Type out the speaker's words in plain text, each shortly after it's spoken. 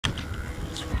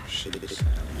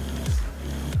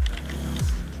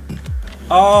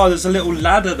Oh, there's a little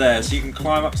ladder there, so you can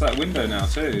climb up to that window now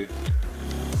too.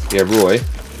 Yeah, Roy.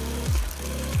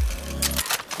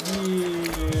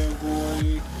 Yeah,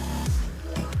 boy.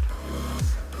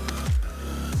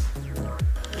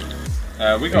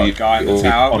 We got a guy in the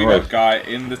tower. We got a guy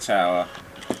in the tower.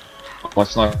 My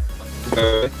sniper.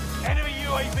 Enemy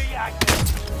UAV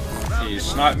active. He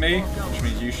sniped me, which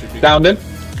means you should be Downed him.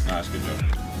 Nice, good job.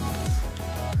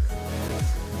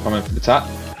 Coming for the tap.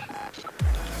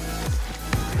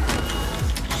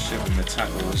 Shit with the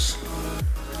tackles.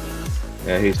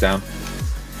 Yeah, he's down.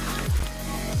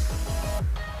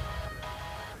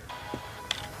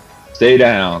 Stay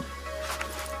down.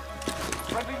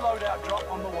 Friendly loadout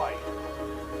drop on the way.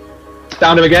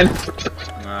 Downed him again.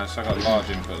 Nice, I got large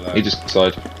input there. He just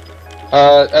died.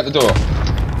 At the door.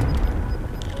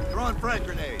 Throwing frag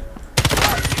grenade.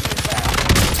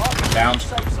 Down.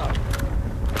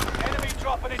 Enemy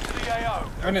dropping into the AO.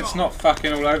 And it's not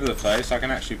fucking all over the place, I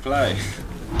can actually play.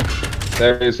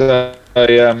 There is a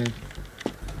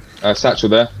satchel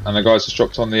there, and the guy's just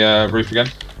dropped on the roof again.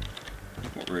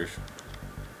 What roof?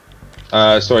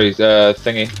 Sorry,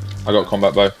 thingy. I got a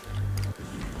combat bow.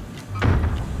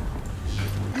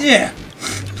 Yeah!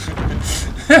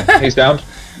 He's down.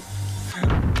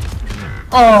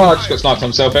 Oh, I just got sniped on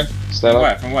myself in. Stay alive.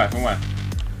 Where? From where? From where?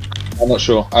 I'm not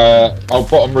sure. I'll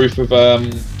bottom roof of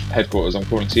headquarters. I'm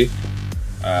calling to you.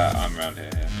 I'm around here,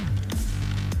 yeah.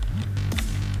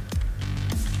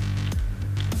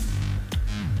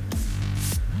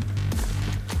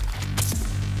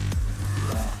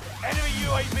 Enemy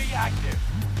UAV active.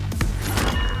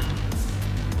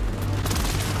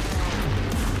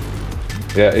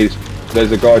 Yeah,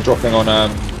 there's a guy dropping on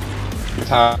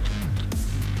tower.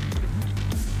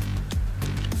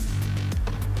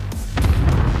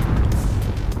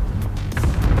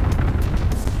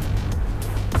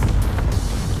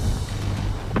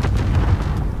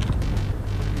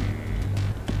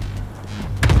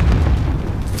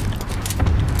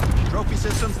 Trophy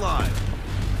systems live.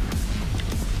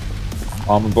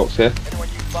 Armor box here. Anyone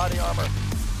use body armor?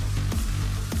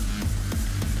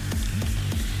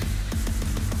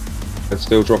 It's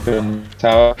still dropping on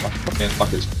tower. I mean,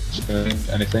 like it's doing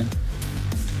anything.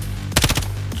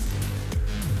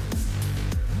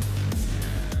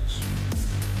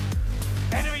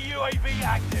 Enemy UAV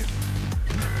active.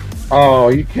 Oh,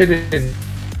 are you kidding?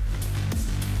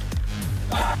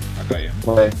 I got you.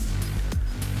 Play.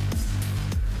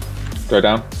 Go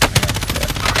down.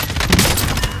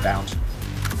 Downed.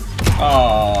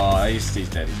 Oh, he's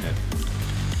dead, he's dead.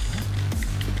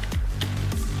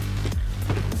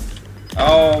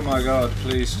 Oh my god,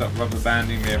 please stop rubber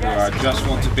banding me everywhere. I just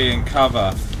want to be in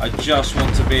cover. I just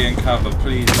want to be in cover.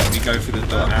 Please let me go through the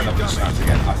door. And I've been sniped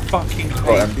again. I fucking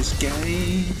hate this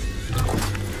game.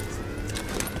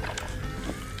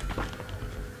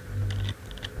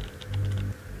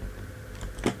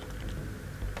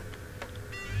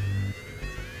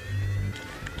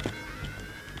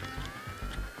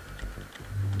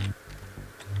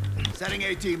 Setting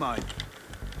AT mine.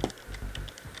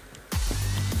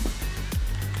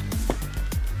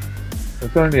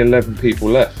 There's only 11 people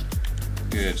left.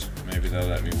 Good. Maybe they'll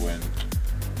let me win.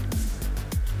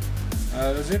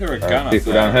 There's either a gun up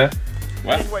people there. down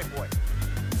here.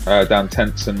 Where? Down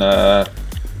tents and Tents.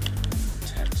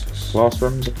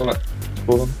 classrooms, I like to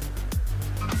call them.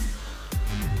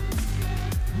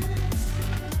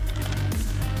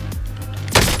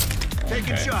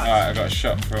 Taking Okay. shots. Alright, I got a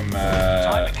shot from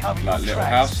that little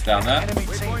house down there. Enemy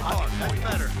team that's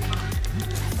better.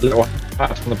 Little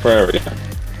hats from the prairie.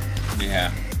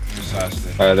 Yeah,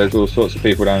 precisely. There's all sorts of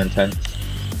people down in tents.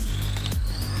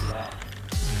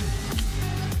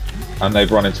 And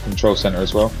they've run into control centre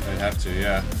as well. They have to,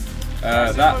 yeah.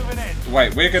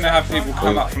 Wait, we're going to have people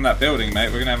come up from that building, mate.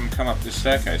 We're going to have them come up this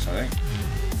staircase, I think.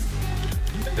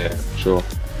 Yeah, sure.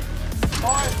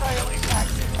 Fire sale is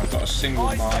active. I've got a single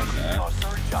mine there.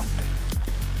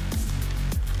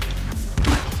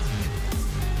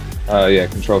 Yeah,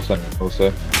 control centre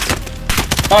also.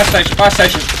 Fire station, fire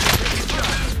station!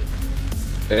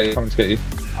 Yeah, coming to get you.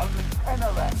 Only 10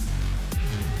 are left.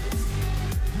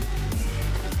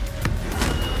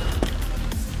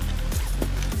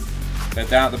 They're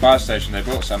down at the fire station, they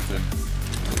brought something.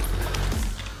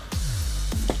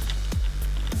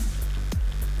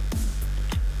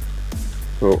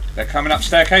 Cool. They're coming up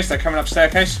staircase, they're coming up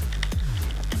staircase.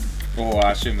 Oh,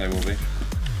 I assume they will be.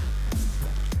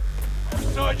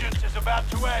 Resurgence is about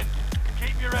to end.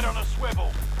 Keep your head on a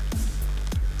swivel.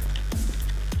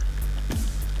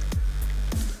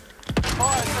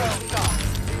 Fire sale done.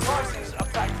 Prices are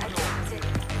back to normal.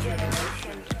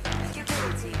 Generation,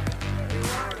 stupidity.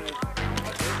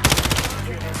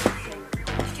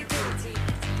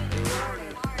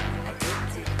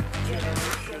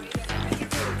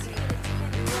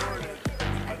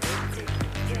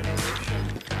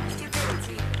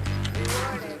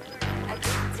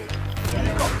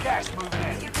 gas moving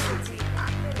in.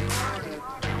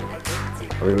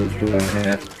 We're doing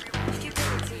here.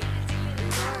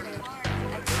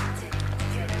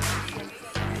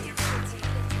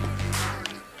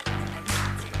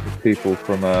 People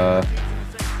from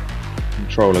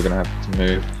control are gonna have to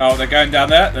move. Oh, they're going down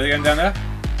there. They're going down there.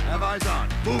 Have eyes on.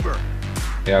 Mover.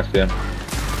 Yeah, I see him.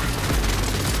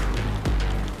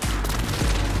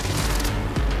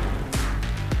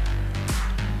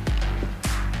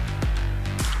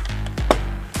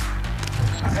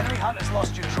 Enemy hunters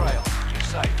lost your trail. You're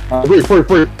safe. Roof.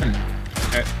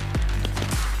 Okay.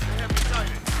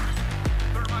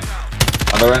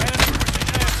 Other end. Enemy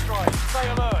precision airstrike. Stay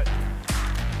alert.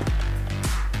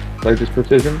 Latest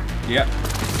precision. Yep.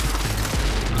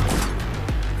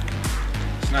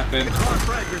 Snapping.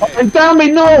 Oh, damn me,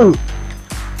 no!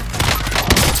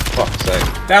 Fuck's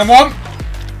sake. Down one.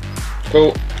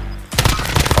 Cool.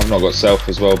 I've not got self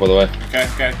as well, by the way.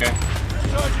 Okay.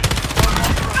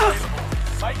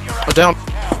 Oh, down.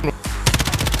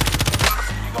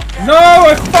 No,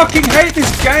 I fucking hate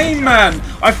this game, man.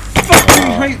 I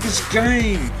fucking hate this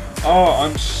game. Oh,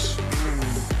 I'm.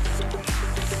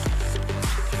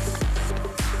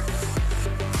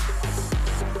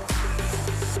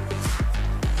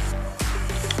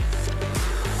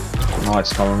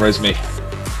 Nice, come and res me.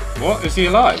 What? Is he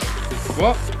alive?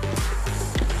 What?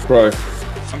 Bro,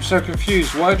 I'm so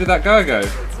confused. Where did that guy go? I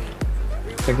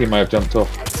think he may have jumped off.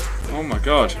 Oh my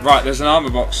god. Right, there's an armor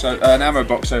box, an ammo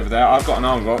box over there. I've got an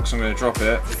armor box. I'm going to drop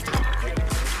it.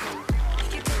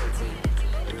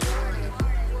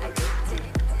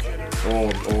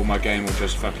 Or my game will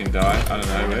just fucking die. I don't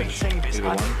know which. Either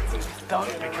one.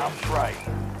 Don't become prey.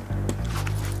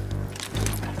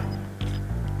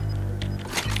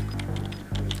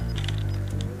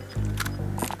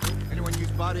 Anyone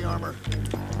use body armor?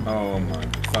 Oh my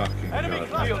fucking Enemy god.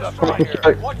 clustered up right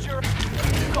here. Watch your.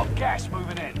 You've got gas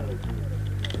moving in.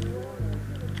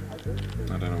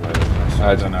 I don't know where it is.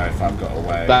 I don't know if I've got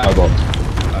away. That box. I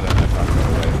don't know if I've got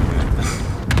away from it.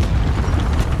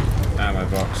 Ammo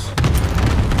box.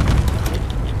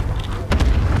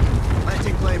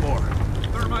 Planting Claymore.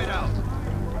 Thermite out.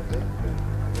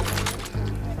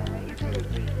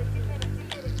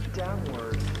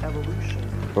 Downward evolution.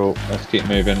 Cool, let's keep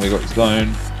moving. We got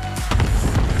zone.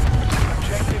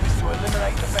 Objective is to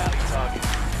eliminate the bounty target.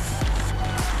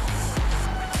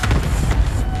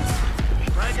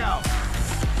 Drag out.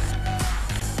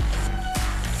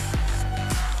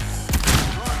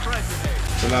 Throwing frag grenade.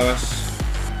 Below us.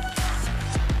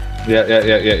 Yeah,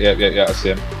 I see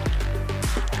him.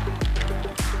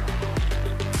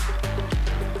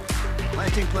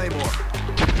 Planting Claymore.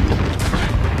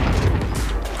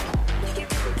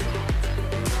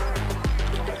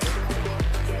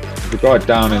 The guy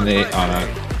down in the. Oh no.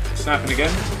 Snapping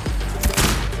again.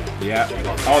 Yeah.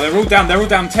 Oh, they're all down. They're all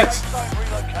down. Tets.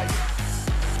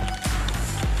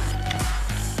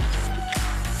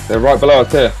 They're right below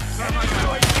us here.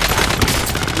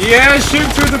 Yeah,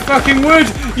 shoot through the fucking wood.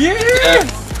 Yeah.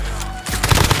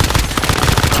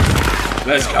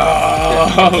 Let's go.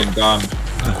 Fucking done.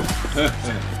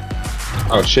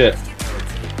 Oh shit.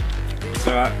 It's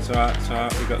alright. It's alright. It's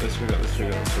alright. We got this. We got this. We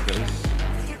got this. We got this.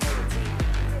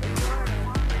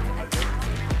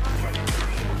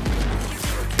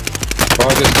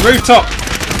 Rooftop!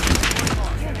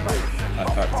 I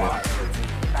fucked it.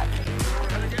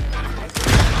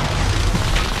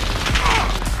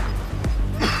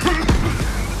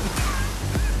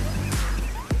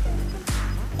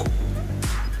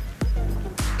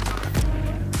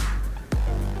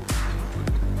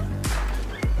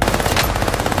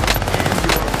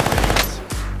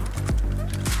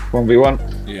 1v1.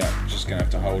 Yeah, just gonna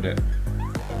have to hold it.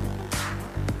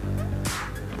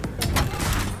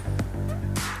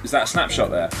 Is that a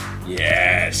snapshot there?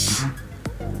 Yes!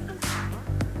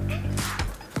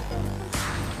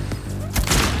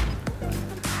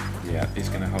 Yeah, he's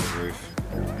gonna hold the roof.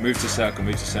 Move to circle,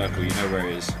 you know where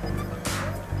he is.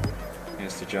 He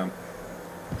has to jump.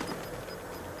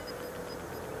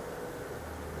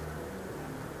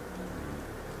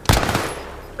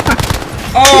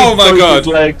 Oh my god!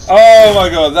 Oh my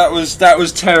god, that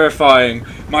was terrifying.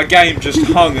 My game just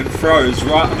hung and froze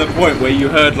right at the point where you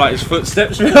heard like his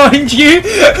footsteps behind you,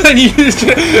 and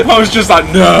I was just like,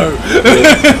 no!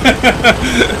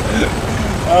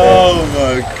 Oh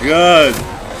my god!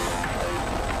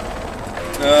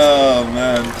 Oh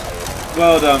man,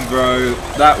 well done, bro.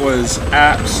 That was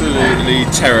absolutely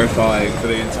terrifying for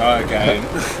the entire game.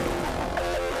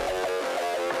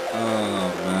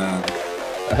 Oh man.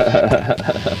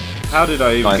 How did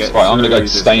I even nice. get Right, I'm gonna go to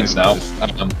this Staines game? now.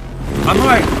 I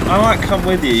might come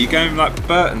with you. You going like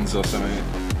Burton's or something?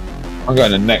 I'm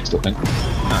going in next, I think.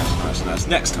 Nice.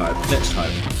 Next time. Next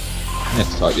time.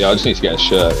 Yeah, I just need to get a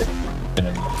shirt.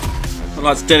 I'd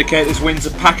like to dedicate this win to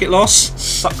packet loss.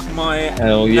 Suck my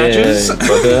hell yeah, badges.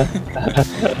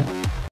 brother.